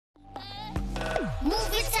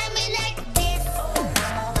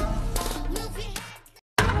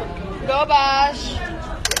Go, Bash!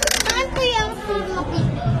 Saan ko yung food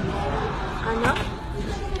makita? Ano?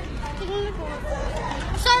 Tingnan ko.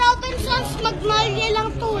 Sa Robinsons, magmalya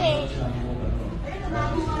lang to eh.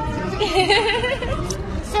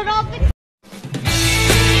 Sa Robinsons.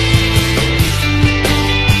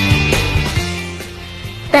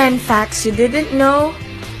 10 facts you didn't know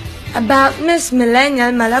about Miss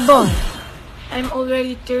Millennial Malabon. I'm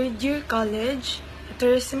already third year college, a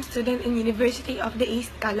tourism student in University of the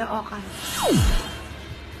East, Caloocan.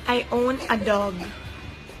 I own a dog.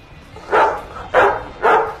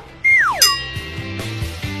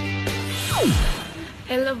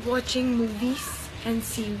 I love watching movies and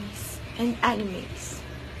series and animes.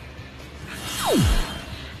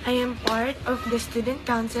 I am part of the student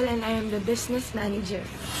council and I am the business manager.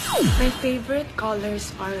 My favorite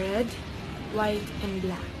colors are red, white, and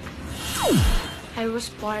black. I was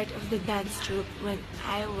part of the dance troupe when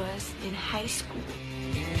I was in high school.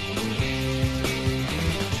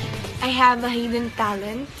 I have a hidden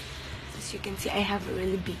talent. As you can see, I have a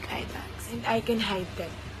really big eye bags and I can hide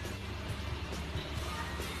them.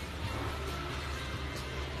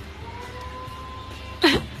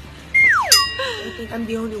 I think I'm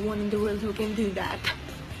the only one in the world who can do that. I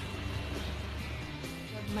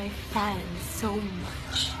love my fans so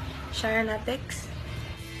much. SHIALIASTE.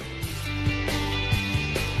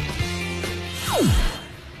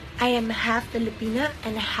 I am half Filipina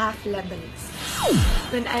and half Lebanese.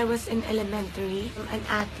 When I was in elementary, I'm an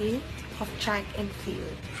athlete of track and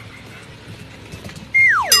field.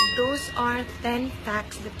 Those are 10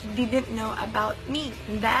 facts that you didn't know about me.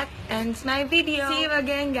 And that ends my video. See you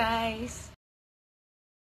again, guys.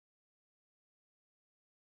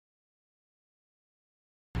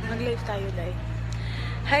 Mag-live tayo, Day.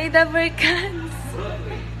 Hi, Dabarkans!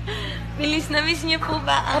 Bilis, na-miss niyo po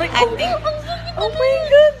ba ang ating... Oh my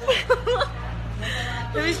God!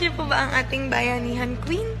 Na-miss niyo po ba ang ating bayanihan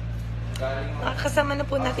queen? Kasama na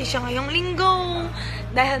po natin siya ngayong linggo.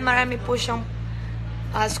 Dahil marami po siyang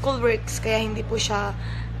school works, kaya hindi po siya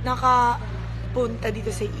nakapunta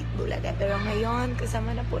dito sa Bulaga. Pero ngayon,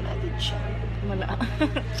 kasama na po natin siya. Wala.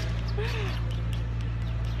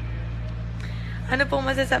 Ano pong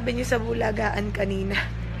masasabi niyo sa bulagaan kanina?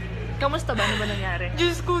 Kamusta ba? Ano ba nangyari?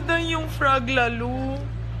 Diyos ko na yung frog lalo.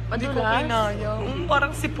 Hindi ko kinaya.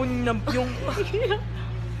 Parang sipon na yung...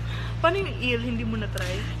 Paano yung eel? Hindi mo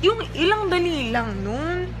na-try? Yung ilang dali lang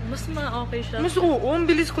nun. Mas ma-okay siya. Mas oo, ang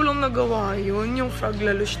bilis ko lang nagawa yun. Yung frog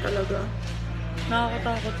lalush talaga.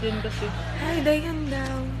 Nakakatakot yun kasi. Hi, Dayan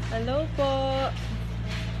daw. Hello po.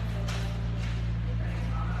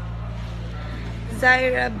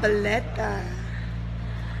 Zaira Baleta.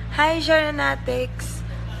 Hi, SHIALIASTE.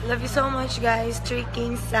 Love you so much, guys.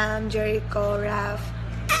 Tricking, Sam, Jericho, Raph.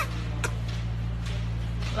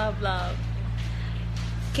 Love, love.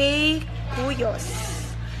 Kay Kuyos.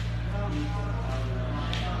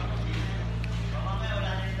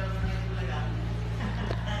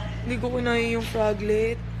 Hindi ko kunaya yung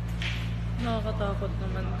froglet. Nakakatakot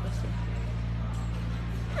naman kasi.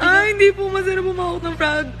 Ay, hindi po masarap umahok ng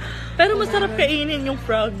frog. Pero masarap kainin yung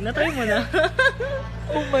frog. Na-try mo na?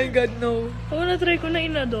 Oh my God, no. Oo, na-try ko na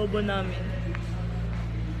inadobo namin.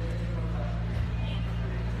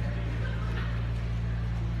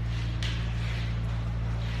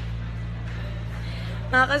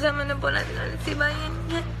 Makakasama na po natin ulit si Bayan.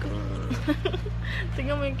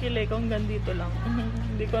 Tingnan mo yung kilay ko, hanggang dito lang.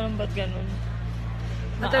 Hindi ko alam ba't ganun.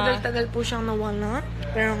 Matagal-tagal po siyang nawala.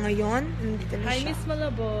 Pero ngayon, nandito na Hi, siya. Miss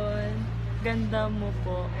Malabon. Ganda mo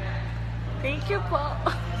po. Thank you po.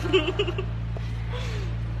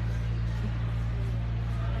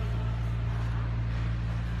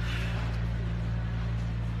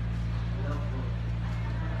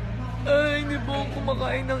 Ay, hindi po ako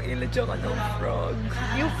kumakain ng ila tsaka ng frog.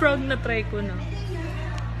 Yung frog na try ko na.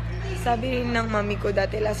 Sabi rin ng mami ko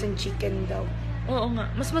dati lasang chicken daw. Oo nga.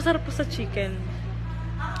 Mas masarap po sa chicken.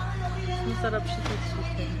 Masarap siya sa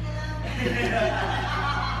chicken.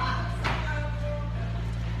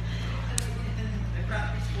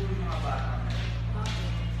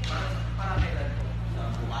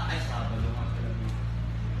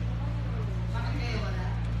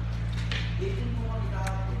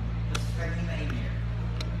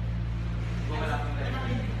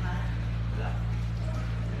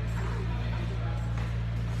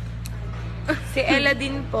 Si Ella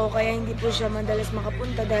din po, kaya hindi po siya madalas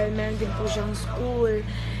makapunta dahil meron din po siyang school.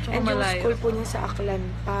 Tsaka And yung malayo. school po niya sa Aklan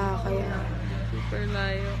pa, kaya... Super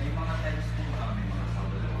layo.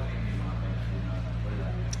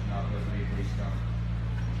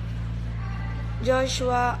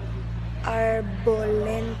 Joshua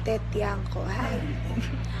Arbolente Tiangco. Hi!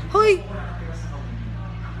 Hoy!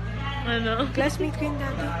 Ano? Classmate ko yun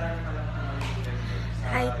dati.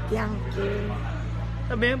 Hi, Tiangkin.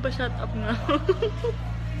 Sabi pa shut up nga.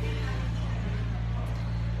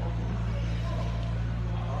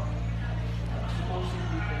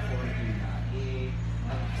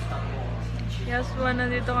 Yes,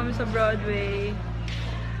 nandito kami sa Broadway.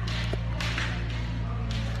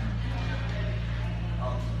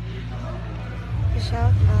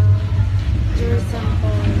 Shout out Jerson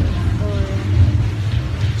Paul or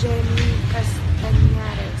Jenny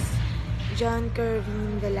Castañares, John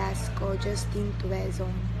Kervin Velasco, Justin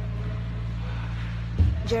Tuezong,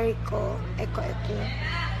 Jericho, Eko.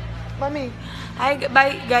 Mami, hi,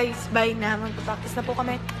 bye guys, bye na. Magpa-practice na po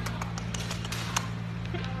kami.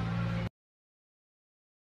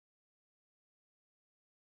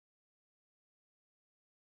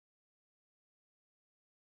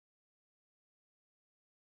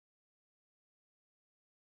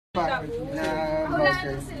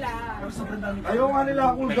 Ayaw nga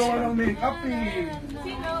nila akong gawa ng make-up eh.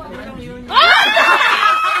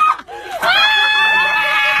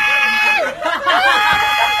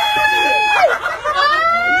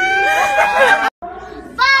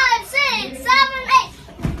 Five, six, seven, eight.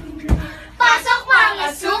 Pasok mga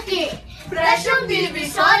suki. Presyong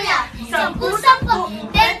Divisoria. 10-10,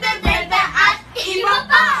 dente at iba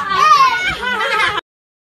pa.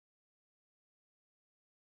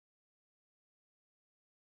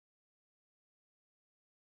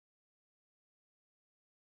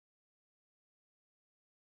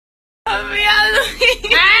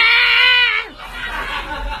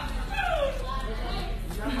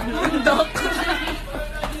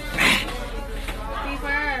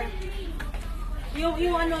 Paper.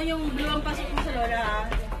 Yung ano, yung blue ang pasok mo sa Lola, ha?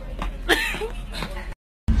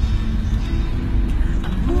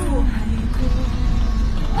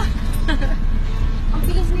 Ang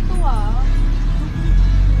bilis nito, ah.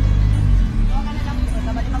 Huwag ka na lang po.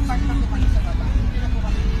 Dapat mag-park na po kayo sa baba. Hindi na po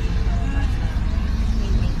kami.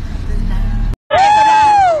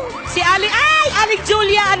 Si Aling, ay! Aling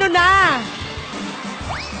Julia, ano na?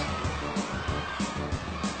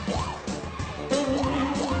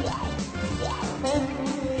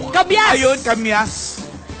 Kamyas! Ayun, kamyas.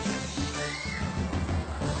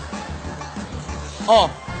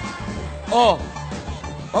 Oh. Oh.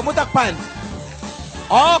 Huwag mo takpan.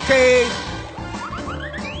 Okay.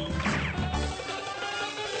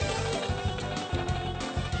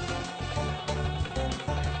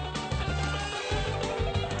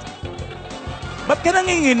 Ba't ka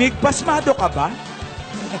nanginginig? Pasmado ka ba?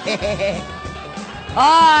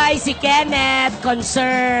 Oy, si Kenneth,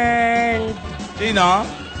 concerned. Sino?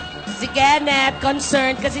 Si Kenneth,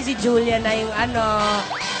 concerned kasi si Julia na yung ano.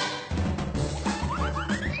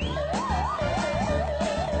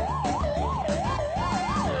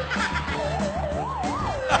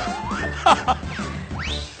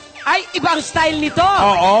 Ay, ibang style nito.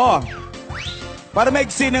 Oo. Para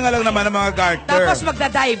maigsi na nga lang naman ang mga garter. Tapos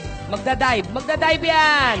magdadive. Magdadive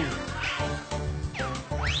yan.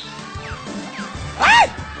 Ay!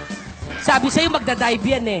 Sabi sa'yo magdadive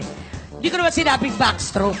yan eh. Hindi ko naman sinabing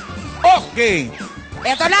backstroke. Okay.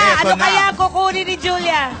 Eto na, Eto ano na. kaya kukunin ni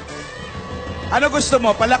Julia? Ano gusto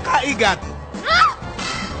mo? Palaka, igat?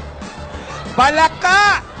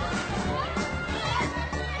 Palaka!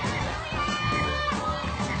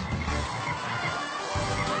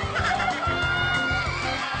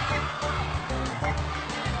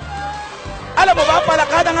 Alam mo ba,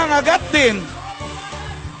 palaka nangangagat din.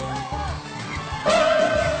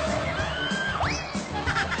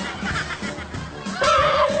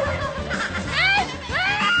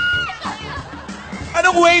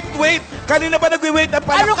 Anong wait? Kanina ba nag-wait ang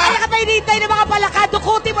palaka? Ano kaya ka pa hinihintay ng mga palaka?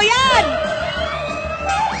 Dukuti mo yan!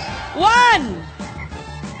 1!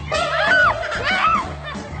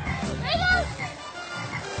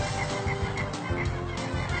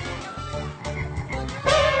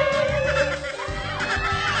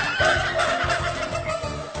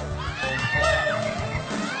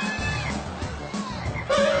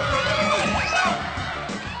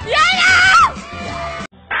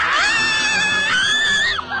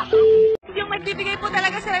 Yung magbibigay po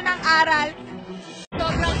talaga sila ng aral.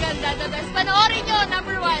 Sobrang ganda. Tapos panoorin nyo,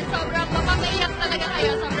 number 1. Sobrang mapapaiyak talaga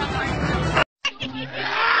kayo. Sobrang hard.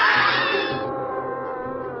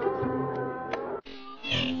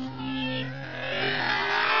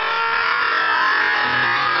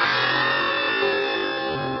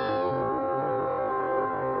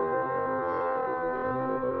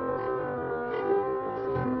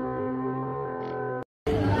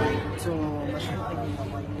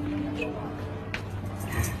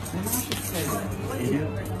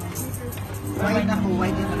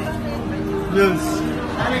 Yes.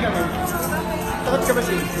 Ano yung kamay? Takot ka ba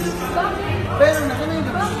siya? Pero naka na yung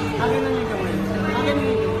kamay. Akin na yung kamay. Akin na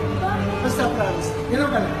yung kamay. Basta, promise. Ganun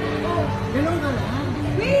ka lang. Ganun ka lang.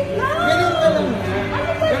 Wait lang! Ganun ka lang.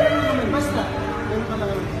 Ganun ka lang. Basta. Ganun ka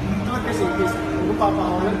lang. Takot kasi, please. Kung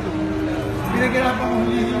papakawalan ko. Pinaghirapan ko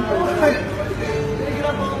hulihin ko.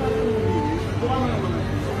 Pinaghirapan ko hulihin ko. Buka mo naman.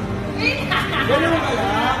 Ganun ka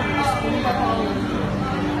lang. Kung papakawalan ko.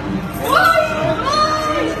 Why?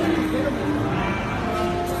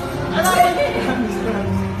 Wala ka lang.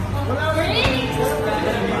 Wala ka lang.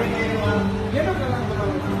 Ganun ka lang.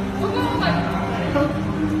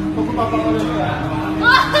 Kung papakawalan ko.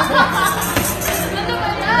 Ano ba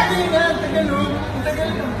yan? Hindi nga. Tagal mo. Tagal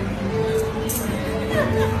mo.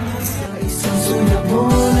 Isang sulat mo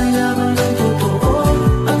na lamang ng totoo.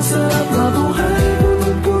 Ang sarap na buhay,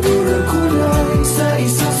 punong-puno ng kulay. Sa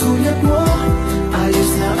isang sulat mo,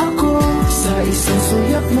 ayos na ako. Sa isang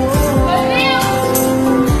sulat mo,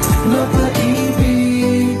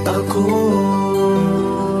 napaibig ako.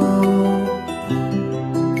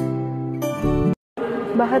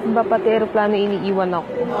 Bakit ba pati aeroplano iniiwan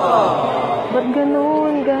ako? Ba't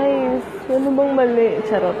ganun, guys? Ano bang mali?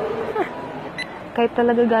 Charot. Kahit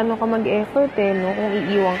talaga gano'n ka mag-effort no? Kung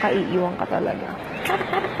iiwan ka talaga.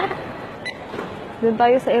 Doon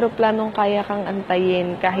tayo sa aeroplanong kaya kang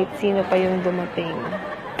antayin kahit sino pa yung dumating.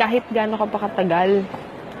 Kahit gano'n ka pa katagal.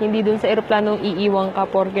 Hindi doon sa aeroplanong iiwan ka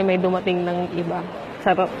porque may dumating ng iba.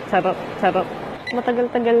 Charot.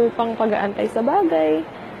 Matagal-tagal pang pag-aantay sa bagay.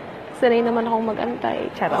 Sanay naman akong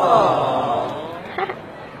mag-antay. Charot.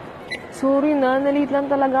 Sorry na, nalit lang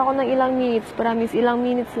talaga ako ng ilang minutes. Promise, ilang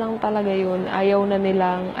minutes lang talaga yun. Ayaw na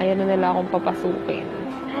nila akong papasukin.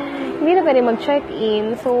 Hindi na pwede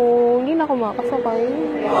mag-check-in, so hindi na ako makasakay.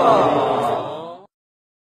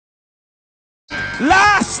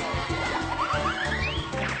 Last!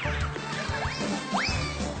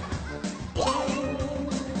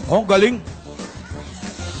 Oh, galing.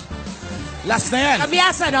 Last na yan.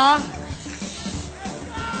 Kamiyasa, no?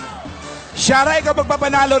 Shara, ikaw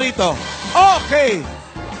magpapanalo rito. Okay.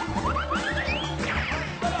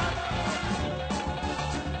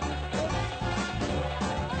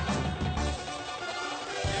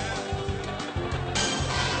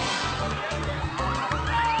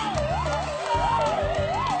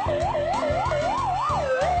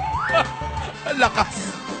 Lakas.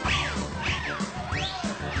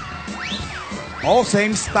 Oh,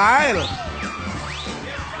 same style.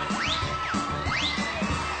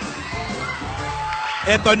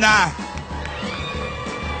 Ito na.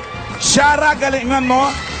 Shara, galingan mo.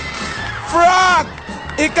 Frog!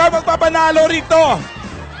 Ikaw magpapanalo rito.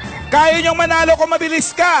 Kaya niyong manalo kung mabilis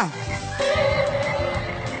ka.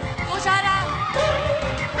 O, Shara!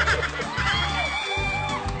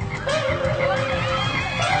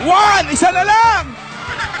 One! Isa na lang!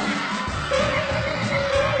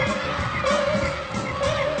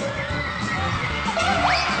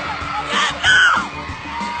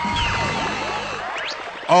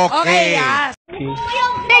 Okay. yes.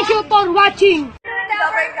 Thank you for watching! Move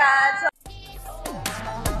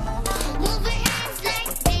your hands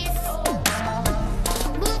like this.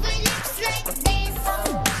 Move your lips like this.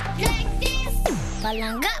 Like this.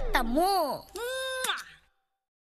 Palangga tamo.